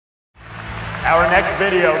Our next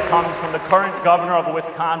video comes from the current governor of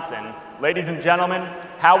Wisconsin. Ladies and gentlemen,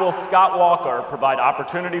 how will Scott Walker provide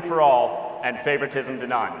opportunity for all and favoritism to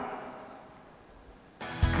none?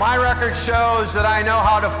 My record shows that I know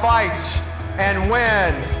how to fight and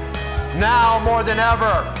win. Now more than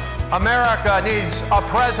ever, America needs a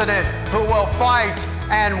president who will fight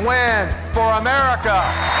and win for America.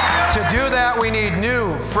 To do that, we need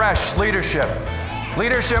new, fresh leadership.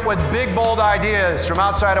 Leadership with big, bold ideas from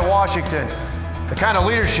outside of Washington. The kind of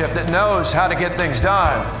leadership that knows how to get things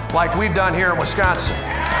done, like we've done here in Wisconsin.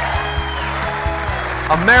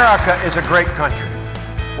 America is a great country.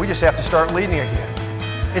 We just have to start leading again.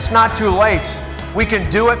 It's not too late. We can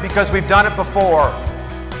do it because we've done it before.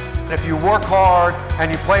 And if you work hard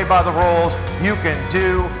and you play by the rules, you can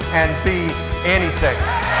do and be anything.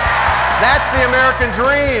 That's the American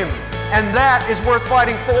dream, and that is worth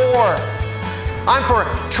fighting for. I'm for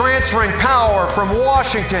transferring power from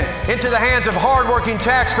Washington into the hands of hardworking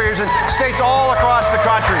taxpayers in states all across the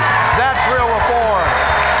country. That's real reform.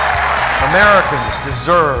 Americans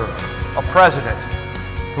deserve a president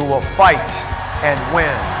who will fight and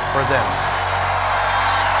win for them.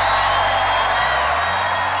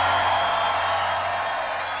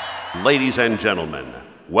 Ladies and gentlemen,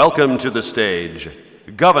 welcome to the stage,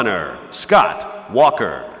 Governor Scott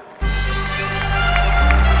Walker.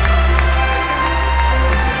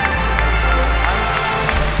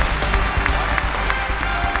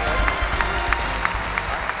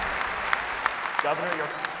 Governor,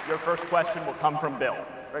 your first question will come from Bill.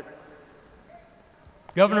 Right.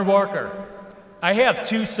 Governor Walker, I have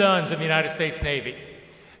two sons in the United States Navy.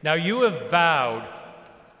 Now, you have vowed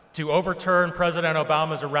to overturn President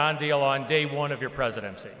Obama's Iran deal on day one of your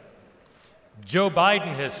presidency. Joe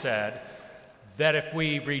Biden has said that if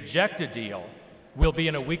we reject a deal, we'll be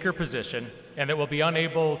in a weaker position and that we'll be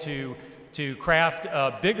unable to craft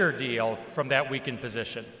a bigger deal from that weakened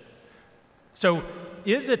position. So,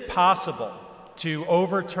 is it possible to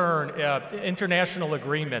overturn an international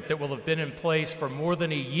agreement that will have been in place for more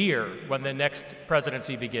than a year when the next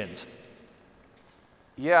presidency begins?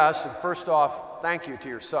 Yes, and first off, thank you to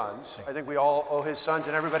your sons. I think we all owe his sons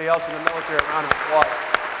and everybody else in the military a round of applause.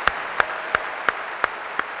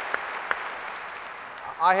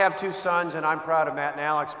 I have two sons, and I'm proud of Matt and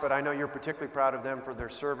Alex, but I know you're particularly proud of them for their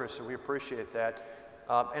service, and we appreciate that.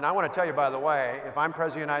 And I want to tell you, by the way, if I'm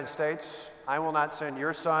President of the United States, I will not send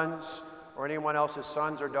your sons or anyone else's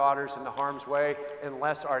sons or daughters into harm's way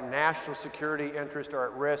unless our national security interests are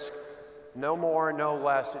at risk. No more, no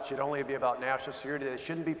less. It should only be about national security. They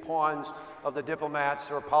shouldn't be pawns of the diplomats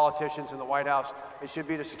or politicians in the White House. It should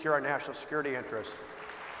be to secure our national security interests.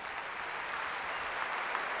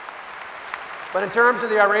 But in terms of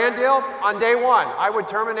the Iran deal, on day one, I would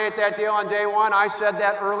terminate that deal on day one. I said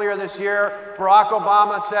that earlier this year. Barack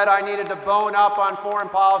Obama said I needed to bone up on foreign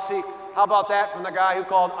policy. How about that from the guy who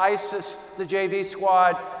called ISIS the JV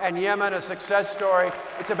squad and Yemen a success story?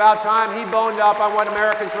 It's about time he boned up on what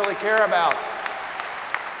Americans really care about.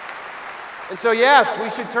 And so yes, we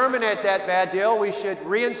should terminate that bad deal. We should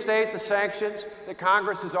reinstate the sanctions that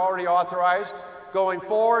Congress has already authorized. Going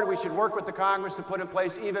forward, we should work with the Congress to put in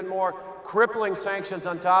place even more crippling sanctions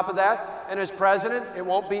on top of that. And as president, it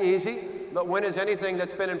won't be easy, but when has anything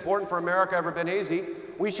that's been important for America ever been easy?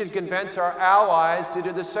 We should convince our allies to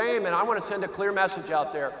do the same, and I want to send a clear message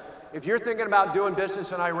out there. If you're thinking about doing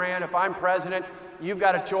business in Iran, if I'm president, you've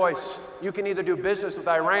got a choice. You can either do business with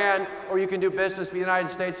Iran or you can do business with the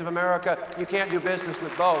United States of America. You can't do business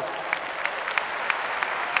with both.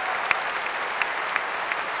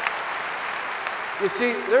 You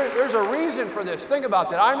see, there's a reason for this. Think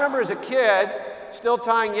about that. I remember as a kid still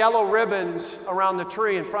tying yellow ribbons around the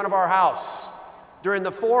tree in front of our house during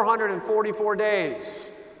the 444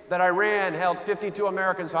 days that Iran held 52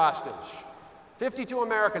 Americans hostage. 52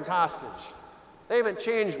 Americans hostage. They haven't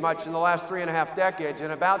changed much in the last 3.5 decades,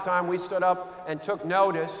 and about time we stood up and took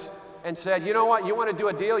notice and said, you know what, you want to do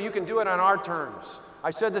a deal, you can do it on our terms.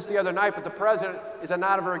 I said this the other night, but the president is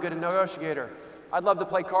not a very good negotiator. I'd love to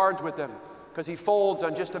play cards with him, because he folds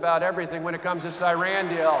on just about everything when it comes to this Iran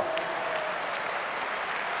deal.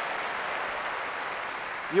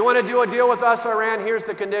 You want to do a deal with us, Iran? Here's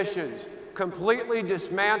the conditions. Completely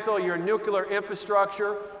dismantle your nuclear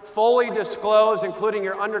infrastructure, fully disclose, including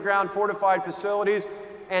your underground fortified facilities,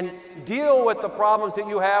 and deal with the problems that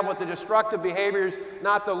you have with the destructive behaviors,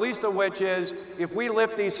 not the least of which is, if we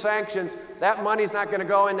lift these sanctions, that money's not going to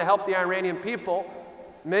go in to help the Iranian people,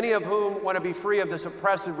 many of whom want to be free of this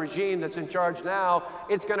oppressive regime that's in charge now.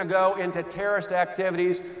 It's going to go into terrorist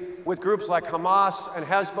activities with groups like Hamas and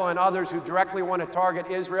Hezbollah and others who directly want to target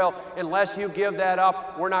Israel. Unless you give that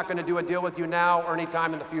up, we're not going to do a deal with you now or any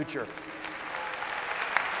time in the future.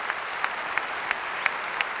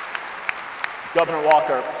 Governor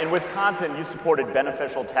Walker, in Wisconsin, you supported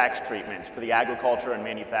beneficial tax treatments for the agriculture and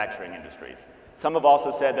manufacturing industries. Some have also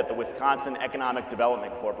said that the Wisconsin Economic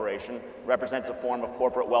Development Corporation represents a form of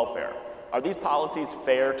corporate welfare. Are these policies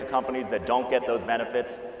fair to companies that don't get those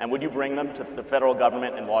benefits, and would you bring them to the federal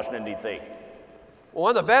government in Washington, D.C.? Well,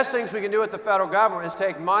 one of the best things we can do at the federal government is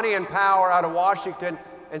take money and power out of Washington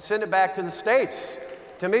and send it back to the states.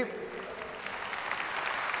 To me,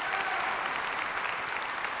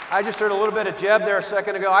 I just heard a little bit of Jeb there a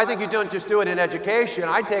second ago. I think you don't just do it in education.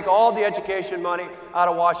 I'd take all the education money out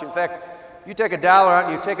of Washington. In fact, you take $1 out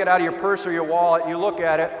and you take it out of your purse or your wallet and you look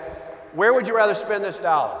at it, where would you rather spend this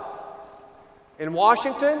dollar? In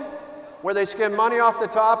Washington, where they skim money off the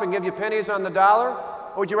top and give you pennies on the dollar?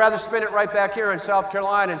 Or would you rather spend it right back here in South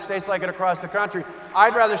Carolina and states like it across the country?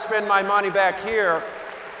 I'd rather spend my money back here.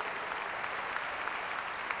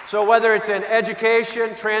 So whether it's in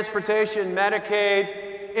education, transportation, Medicaid,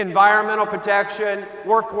 environmental protection,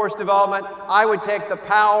 workforce development, I would take the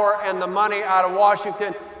power and the money out of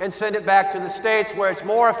Washington and send it back to the states where it's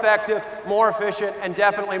more effective, more efficient, and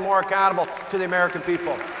definitely more accountable to the American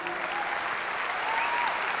people.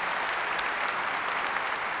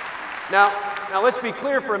 Now let's be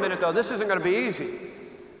clear for a minute though, this isn't going to be easy.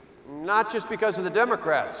 Not just because of the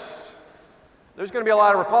Democrats. There's going to be a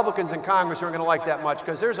lot of Republicans in Congress who aren't going to like that much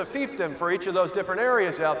because there's a fiefdom for each of those different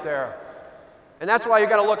areas out there. And that's why you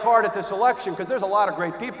got to look hard at this election, because there's a lot of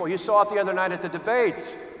great people. You saw it the other night at the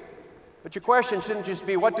debate. But your question shouldn't just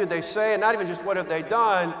be what did they say, and not even just what have they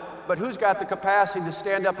done, but who's got the capacity to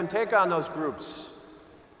stand up and take on those groups.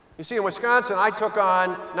 You see, in Wisconsin, I took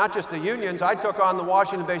on not just the unions, I took on the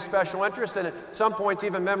Washington-based special interests, and at some points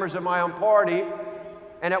even members of my own party.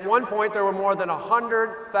 And at one point, there were more than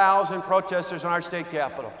 100,000 protesters in our state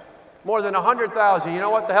capitol. More than 100,000. You know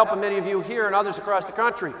what? The help of many of you here and others across the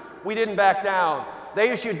country, we didn't back down. They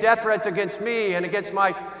issued death threats against me and against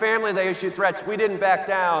my family. They issued threats. We didn't back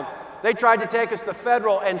down. They tried to take us to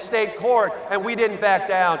federal and state court, and we didn't back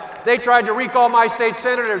down. They tried to recall my state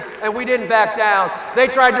senators, and we didn't back down. They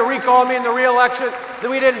tried to recall me in the re-election, and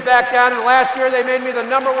we didn't back down. And last year, they made me the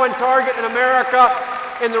 #1 target in America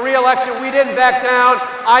in the re-election. We didn't back down.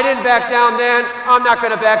 I didn't back down then. I'm not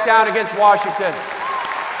going to back down against Washington.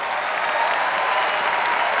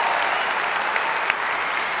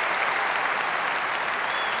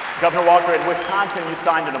 Governor Walker, in Wisconsin, you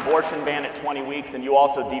signed an abortion ban at 20 weeks, and you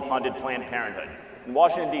also defunded Planned Parenthood. In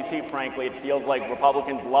Washington, D.C., frankly, it feels like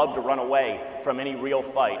Republicans love to run away from any real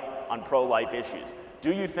fight on pro-life issues.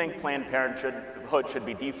 Do you think Planned Parenthood should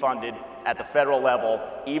be defunded at the federal level,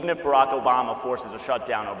 even if Barack Obama forces a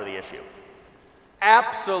shutdown over the issue?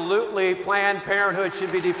 Absolutely, Planned Parenthood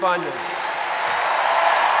should be defunded.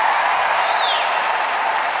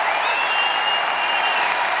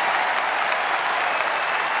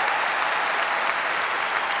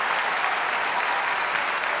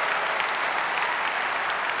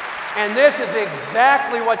 And this is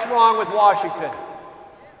exactly what's wrong with Washington.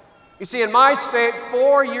 You see, in my state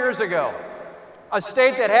 4 years ago, a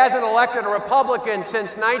state that hasn't elected a Republican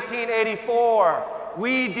since 1984,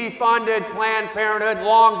 we defunded Planned Parenthood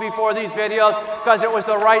long before these videos because it was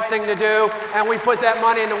the right thing to do, and we put that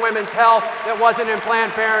money into women's health that wasn't in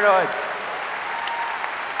Planned Parenthood.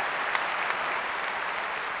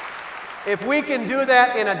 If we can do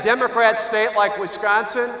that in a Democrat state like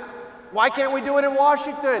Wisconsin, why can't we do it in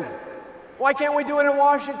Washington? Why can't we do it in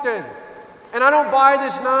Washington? And I don't buy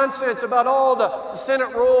this nonsense about all the Senate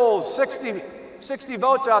rules, 60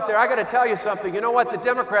 votes out there. I got to tell you something. You know what? The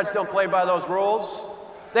Democrats don't play by those rules.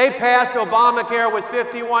 They passed Obamacare with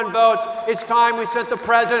 51 votes. It's time we sent the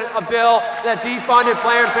president a bill that defunded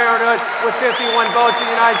Planned Parenthood with 51 votes in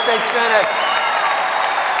the United States Senate.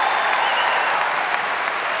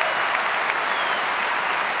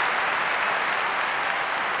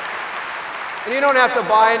 And you don't have to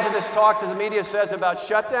buy into this talk that the media says about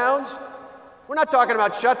shutdowns. We're not talking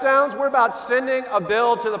about shutdowns. We're about sending a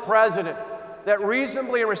bill to the president that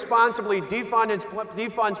reasonably and responsibly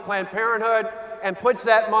defunds Planned Parenthood and puts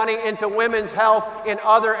that money into women's health in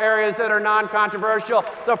other areas that are non-controversial.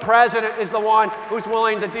 The president is the one who's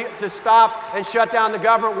willing to stop and shut down the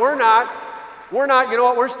government. We're not. You know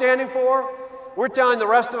what we're standing for? We're telling the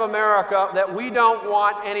rest of America that we don't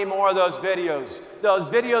want any more of those videos. Those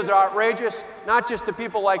videos are outrageous, not just to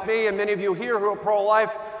people like me and many of you here who are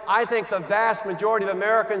pro-life. I think the vast majority of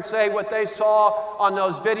Americans say what they saw on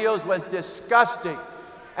those videos was disgusting.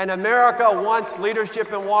 And America wants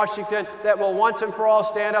leadership in Washington that will once and for all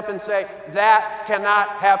stand up and say, that cannot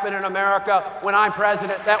happen in America. When I'm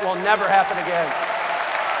president, that will never happen again.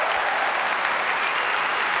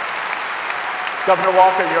 Governor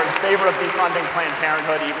Walker, you're in favor of defunding Planned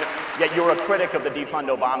Parenthood, yet you were a critic of the Defund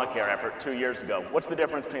Obamacare effort 2 years ago. What's the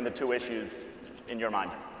difference between the two issues in your mind?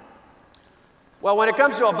 Well, when it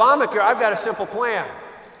comes to Obamacare, I've got a simple plan.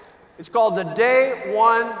 It's called the Day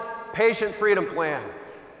One Patient Freedom Plan.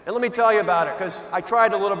 And let me tell you about it, because I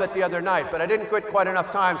tried a little bit the other night, but I didn't quit quite enough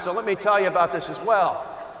time, so let me tell you about this as well.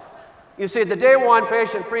 You see, the Day One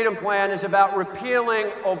Patient Freedom Plan is about repealing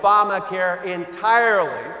Obamacare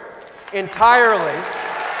entirely, and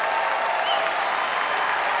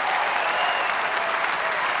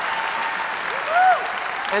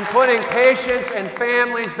putting patients and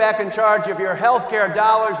families back in charge of your health care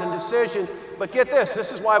dollars and decisions. But get this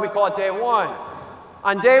is why we call it Day One.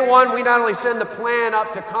 On Day One, we not only send the plan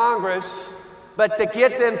up to Congress, but to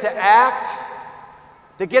get them to act,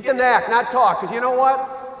 not talk. Because you know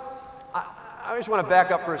what? I just want to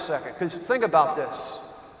back up for a second, because think about this.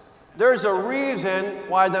 There's a reason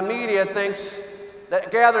why the media thinks that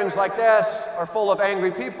gatherings like this are full of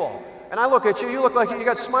angry people. And I look at you, you look like you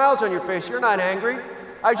got smiles on your face. You're not angry.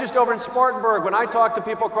 I was just over in Spartanburg. When I talk to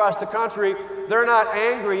people across the country, they're not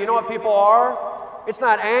angry. You know what people are? It's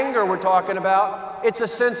not anger we're talking about. It's a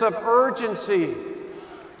sense of urgency.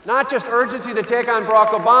 Not just urgency to take on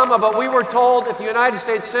Barack Obama, but we were told if the United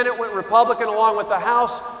States Senate went Republican along with the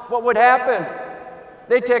House, what would happen?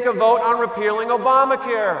 They'd take a vote on repealing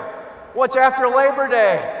Obamacare. What's after Labor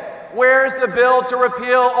Day? Where's the bill to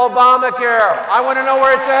repeal Obamacare? I want to know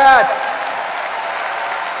where it's at.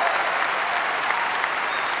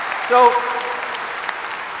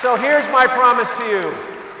 So here's my promise to you.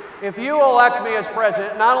 If you elect me as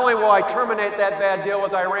president, not only will I terminate that bad deal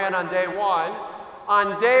with Iran on day one,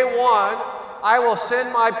 I will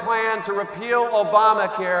send my plan to repeal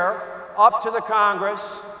Obamacare up to the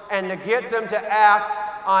Congress, and to get them to act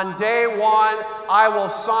on day one, I will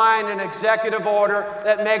sign an executive order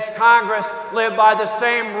that makes Congress live by the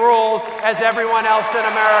same rules as everyone else in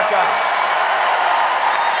America.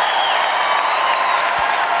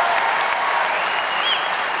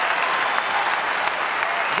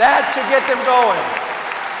 That should get them going.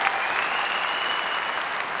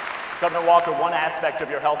 Governor Walker, one aspect of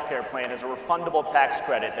your health care plan is a refundable tax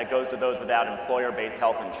credit that goes to those without employer-based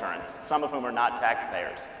health insurance, some of whom are not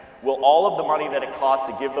taxpayers. Will all of the money that it costs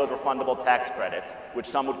to give those refundable tax credits, which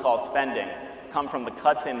some would call spending, come from the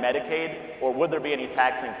cuts in Medicaid, or would there be any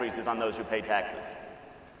tax increases on those who pay taxes?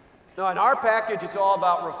 No, in our package, it's all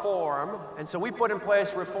about reform, and so we put in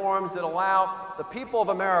place reforms that allow the people of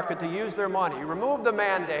America to use their money. You remove the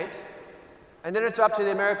mandate, and then it's up to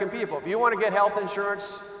the American people. If you want to get health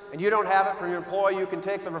insurance and you don't have it for your employee, you can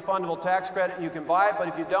take the refundable tax credit and you can buy it, but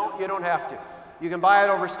if you don't, you don't have to. You can buy it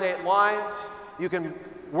over state lines. You can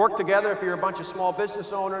work together if you're a bunch of small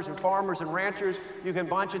business owners and farmers and ranchers. You can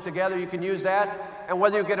bunch it together. You can use that. And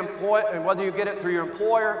whether you get it through your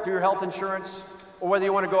employer, through your health insurance, or whether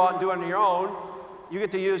you want to go out and do it on your own, you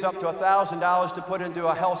get to use up to $1,000 to put into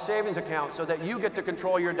a health savings account so that you get to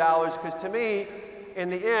control your dollars. Because to me,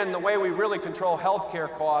 in the end, the way we really control health care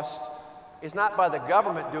costs is not by the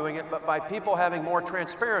government doing it, but by people having more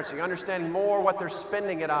transparency, understanding more what they're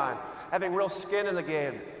spending it on, having real skin in the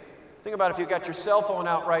game. Think about if you've got your cell phone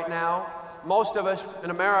out right now, most of us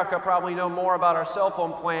in America probably know more about our cell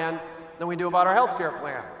phone plan than we do about our health care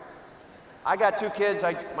plan. I got two kids.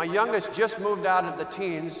 My youngest just moved out of the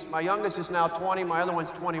teens. My youngest is now 20, my other one's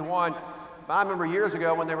 21. But I remember years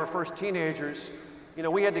ago when they were first teenagers, you know,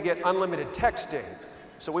 we had to get unlimited texting,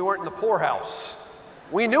 so we weren't in the poorhouse.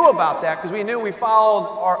 We knew about that because we knew we followed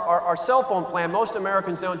our cell phone plan. Most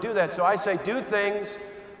Americans don't do that. So I say do things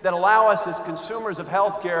that allow us as consumers of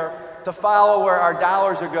health care to follow where our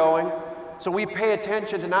dollars are going. So we pay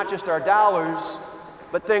attention to not just our dollars,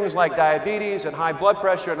 but things like diabetes and high blood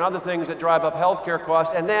pressure and other things that drive up health care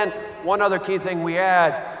costs. And then one other key thing we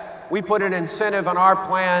add, we put an incentive on our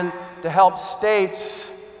plan to help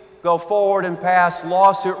states go forward and pass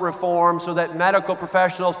lawsuit reform so that medical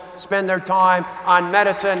professionals spend their time on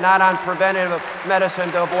medicine, not on preventative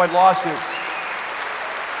medicine to avoid lawsuits.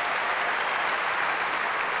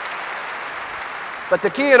 But the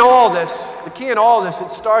key in all this,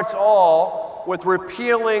 it starts all with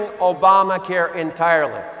repealing Obamacare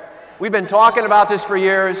entirely. We've been talking about this for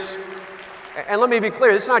years. And let me be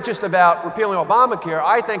clear, it's not just about repealing Obamacare.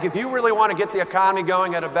 I think if you really want to get the economy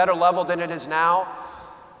going at a better level than it is now,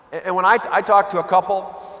 and when I talked to a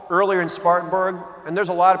couple earlier in Spartanburg, and there's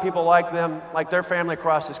a lot of people like them, like their family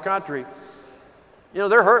across this country, you know,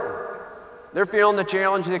 they're hurting. They're feeling the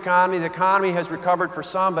challenge of the economy. The economy has recovered for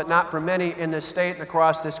some, but not for many in this state and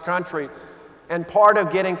across this country. And part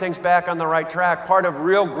of getting things back on the right track, part of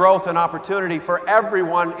real growth and opportunity for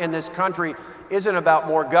everyone in this country isn't about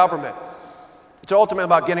more government. It's ultimately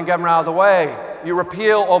about getting government out of the way. You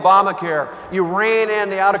repeal Obamacare. You rein in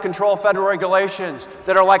the out-of-control federal regulations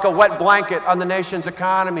that are like a wet blanket on the nation's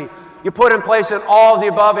economy. You put in place an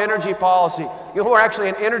all-of-the-above energy policy. You know, we're actually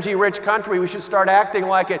an energy-rich country. We should start acting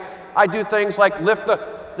like it. I do things like lift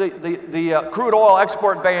the crude oil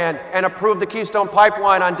export ban and approve the Keystone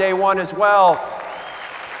Pipeline on day one as well.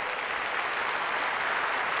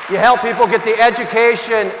 You help people get the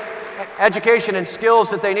education and skills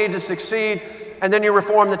that they need to succeed, and then you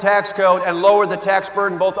reform the tax code and lower the tax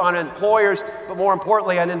burden both on employers, but more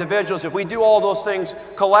importantly on individuals. If we do all those things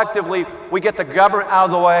collectively, we get the government out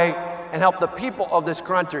of the way and help the people of this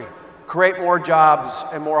country create more jobs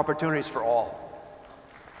and more opportunities for all.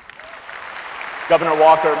 Governor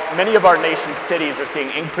Walker, many of our nation's cities are seeing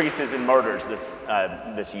increases in murders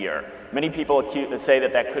this year. Many people say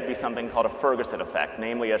that could be something called a Ferguson effect,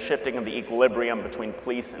 namely a shifting of the equilibrium between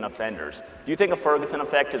police and offenders. Do you think a Ferguson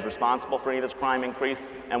effect is responsible for any of this crime increase,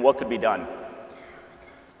 and what could be done?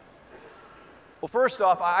 Well, first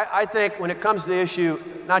off, I think when it comes to the issue,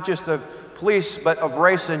 not just of police, but of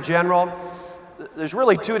race in general, there's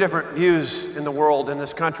really two different views in the world, in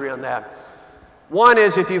this country, on that. One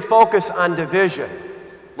is if you focus on division,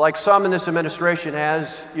 like some in this administration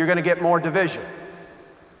has, you're going to get more division.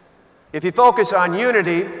 If you focus on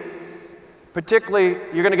unity, particularly,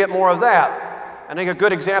 you're going to get more of that. I think a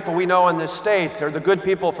good example we know in this state are the good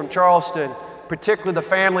people from Charleston, particularly the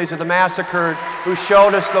families of the massacred, who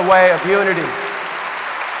showed us the way of unity.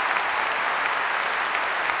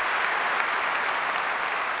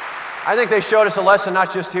 I think they showed us a lesson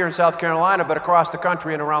not just here in South Carolina, but across the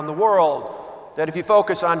country and around the world, that if you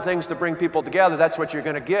focus on things to bring people together, that's what you're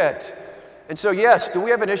going to get. And so, yes, do we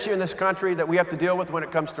have an issue in this country that we have to deal with when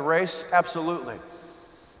it comes to race? Absolutely.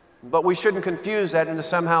 But we shouldn't confuse that into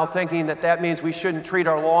somehow thinking that that means we shouldn't treat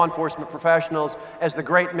our law enforcement professionals as the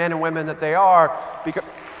great men and women that they are. Because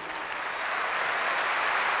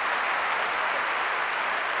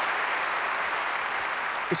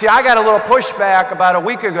you see, I got a little pushback about a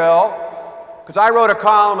week ago because I wrote a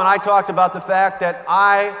column and I talked about the fact that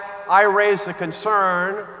I raised a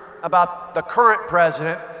concern about the current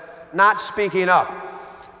president not speaking up.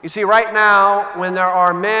 You see, right now, when there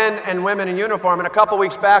are men and women in uniform, and a couple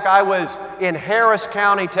weeks back I was in Harris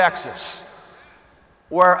County, Texas,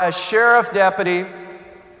 where a sheriff deputy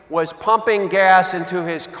was pumping gas into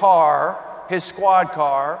his car, his squad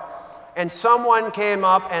car, and someone came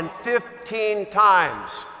up and 15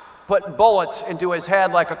 times put bullets into his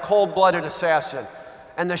head like a cold-blooded assassin.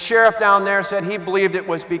 And the sheriff down there said he believed it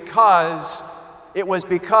was because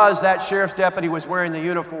that sheriff's deputy was wearing the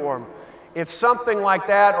uniform. If something like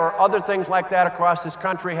that or other things like that across this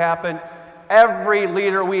country happen, every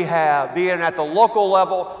leader we have, be it at the local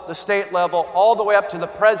level, the state level, all the way up to the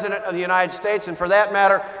President of the United States, and for that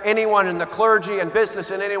matter, anyone in the clergy and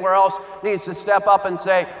business and anywhere else, needs to step up and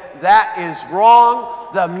say, that is wrong.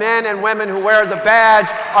 The men and women who wear the badge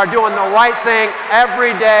are doing the right thing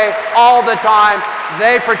every day, all the time.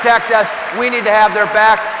 They protect us. We need to have their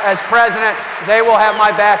back as president. They will have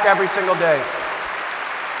my back every single day.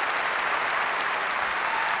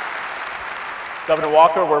 Governor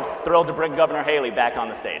Walker, we're thrilled to bring Governor Haley back on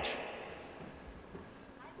the stage.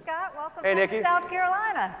 Hi, Scott. Welcome Hey, back Nikki. to South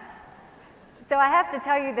Carolina. So I have to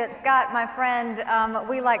tell you that Scott, my friend,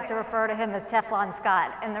 we like to refer to him as Teflon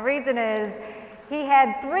Scott. And the reason is he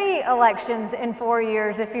had 3 elections in 4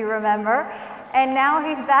 years, if you remember, and now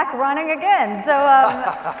he's back running again. So,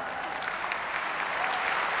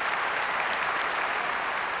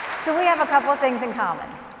 so we have a couple of things in common.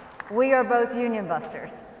 We are both union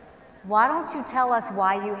busters. Why don't you tell us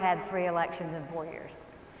why you had 3 elections in 4 years?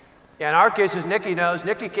 Yeah, in our case, as Nikki knows,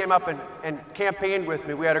 Nikki came up and campaigned with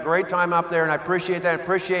me. We had a great time up there, and I appreciate that. I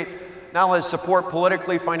appreciate not only the support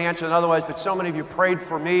politically, financially, and otherwise, but so many of you prayed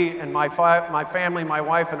for me and my family, my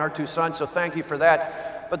wife, and our 2 sons, so thank you for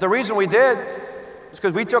that. But the reason we did is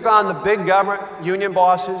because we took on the big government union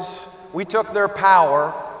bosses, we took their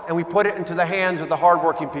power, and we put it into the hands of the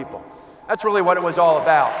hardworking people. That's really what it was all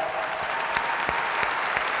about.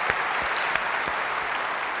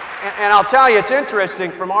 And I'll tell you, it's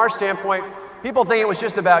interesting from our standpoint, people think it was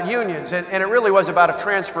just about unions, and it really was about a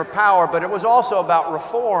transfer of power, but it was also about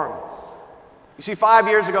reform. You see, 5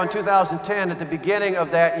 years ago in 2010, at the beginning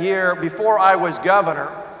of that year, before I was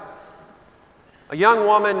governor, a young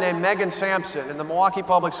woman named Megan Sampson in the Milwaukee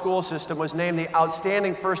Public School System was named the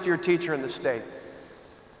outstanding first-year teacher in the state.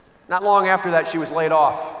 Not long after that, she was laid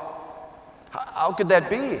off. How could that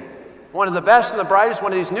be? One of the best and the brightest,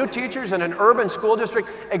 one of these new teachers in an urban school district,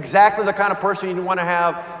 exactly the kind of person you'd want to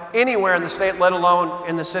have anywhere in the state, let alone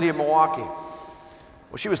in the city of Milwaukee.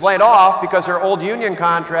 Well, she was laid off because her old union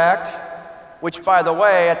contract which, by the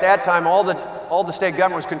way, at that time, all the state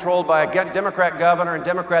government was controlled by a Democrat governor and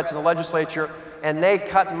Democrats in the legislature, and they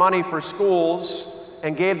cut money for schools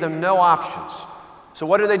and gave them no options. So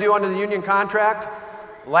what do they do under the union contract?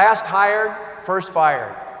 Last hired, first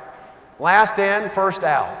fired. Last in, first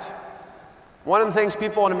out. One of the things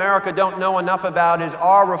people in America don't know enough about is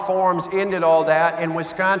our reforms ended all that. In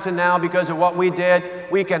Wisconsin now, because of what we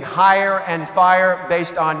did, we can hire and fire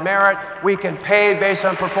based on merit. We can pay based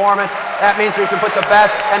on performance. That means we can put the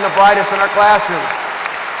best and the brightest in our classrooms.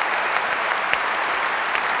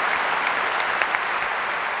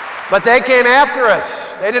 But they came after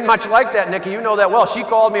us. They didn't much like that, Nikki. You know that well. She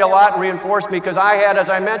called me a lot and reinforced me because I had, as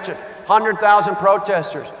I mentioned, 100,000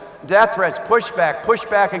 protesters. Death threats,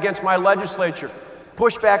 pushback against my legislature,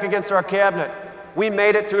 pushback against our cabinet. We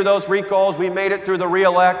made it through those recalls. We made it through the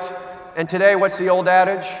re-elect. And today, what's the old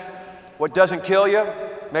adage? What doesn't kill you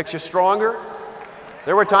makes you stronger.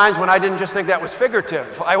 There were times when I didn't just think that was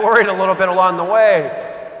figurative. I worried a little bit along the way.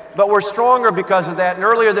 But we're stronger because of that. And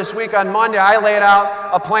earlier this week on Monday, I laid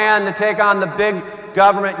out a plan to take on the big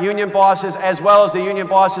government union bosses as well as the union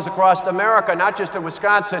bosses across America, not just in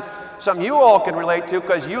Wisconsin. Something you all can relate to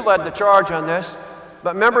because you led the charge on this.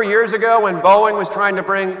 But remember years ago when Boeing was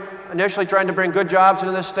initially trying to bring good jobs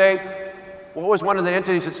into this state? What was one of the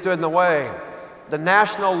entities that stood in the way? The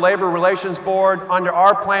National Labor Relations Board. Under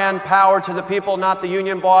our plan, power to the people, not the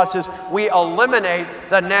union bosses, we eliminate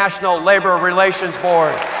the National Labor Relations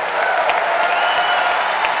Board.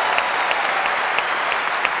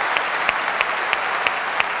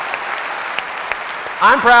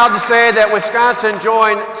 I'm proud to say that Wisconsin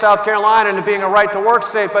joined South Carolina into being a right-to-work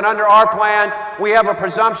state, but under our plan, we have a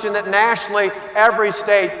presumption that nationally, every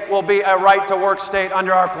state will be a right-to-work state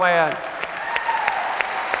under our plan.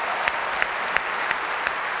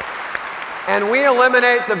 And we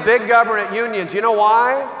eliminate the big government unions. You know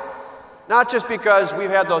why? Not just because we've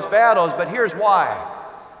had those battles, but here's why.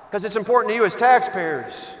 Because it's important to you as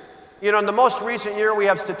taxpayers. You know, in the most recent year, we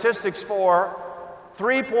have statistics for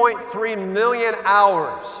 3.3 million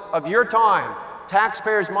hours of your time,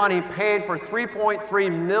 taxpayers' money paid for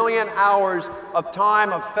 3.3 million hours of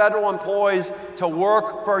time of federal employees to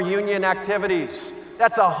work for union activities.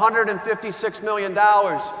 That's $156 million. And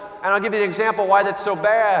I'll give you an example why that's so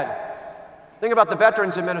bad. Think about the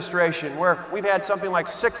Veterans Administration, where we've had something like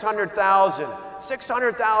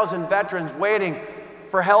 600,000 veterans waiting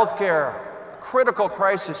for health care, critical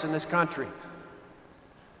crisis in this country.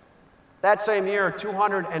 That same year,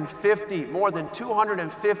 more than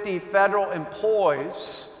 250 federal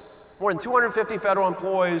employees were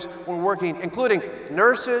working, including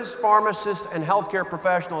nurses, pharmacists, and healthcare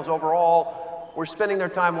professionals overall, were spending their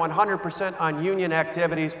time 100% on union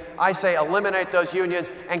activities. I say eliminate those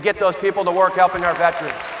unions and get those people to work helping our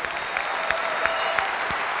veterans.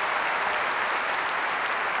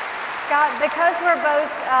 Scott, because we're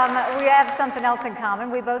both, we have something else in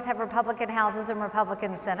common. We both have Republican houses and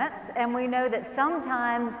Republican Senates, and we know that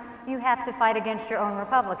sometimes you have to fight against your own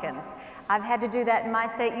Republicans. I've had to do that in my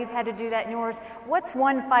state, you've had to do that in yours. What's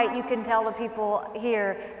one fight you can tell the people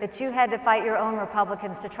here that you had to fight your own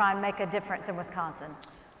Republicans to try and make a difference in Wisconsin?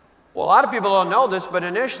 Well, a lot of people don't know this, but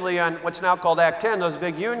initially on what's now called Act 10, those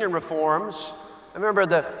big union reforms, I remember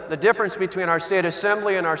the difference between our state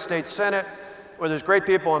assembly and our state senate, where there's great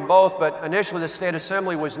people in both, but initially the state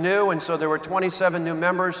assembly was new, and so there were 27 new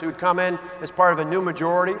members who'd come in as part of a new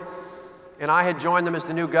majority, and I had joined them as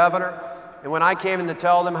the new governor. And when I came in to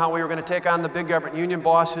tell them how we were going to take on the big government union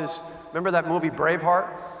bosses, remember that movie Braveheart?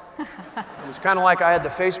 It was kind of like I had the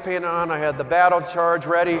face paint on, I had the battle charge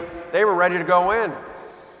ready. They were ready to go in.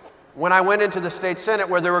 When I went into the state senate,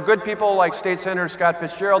 where there were good people like State Senator Scott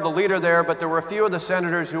Fitzgerald, the leader there, but there were a few of the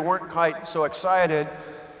senators who weren't quite so excited.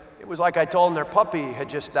 It was like I told them their puppy had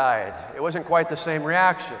just died. It wasn't quite the same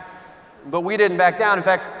reaction. But we didn't back down. In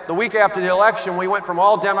fact, the week after the election, we went from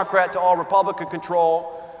all Democrat to all Republican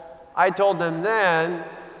control. I told them then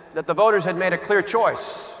that the voters had made a clear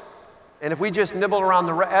choice. And if we just nibbled around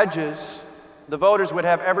the edges, the voters would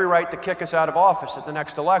have every right to kick us out of office at the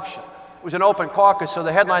next election. It was an open caucus, so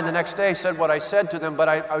the headline the next day said what I said to them, but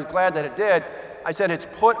I was glad that it did. I said it's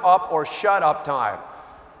put up or shut up time.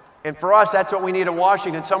 And for us, that's what we need in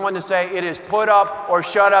Washington, someone to say it is put up or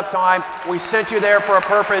shut up time. We sent you there for a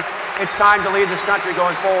purpose. It's time to lead this country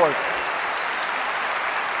going forward.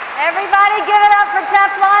 Everybody give it up for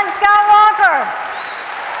Teflon Scott Walker.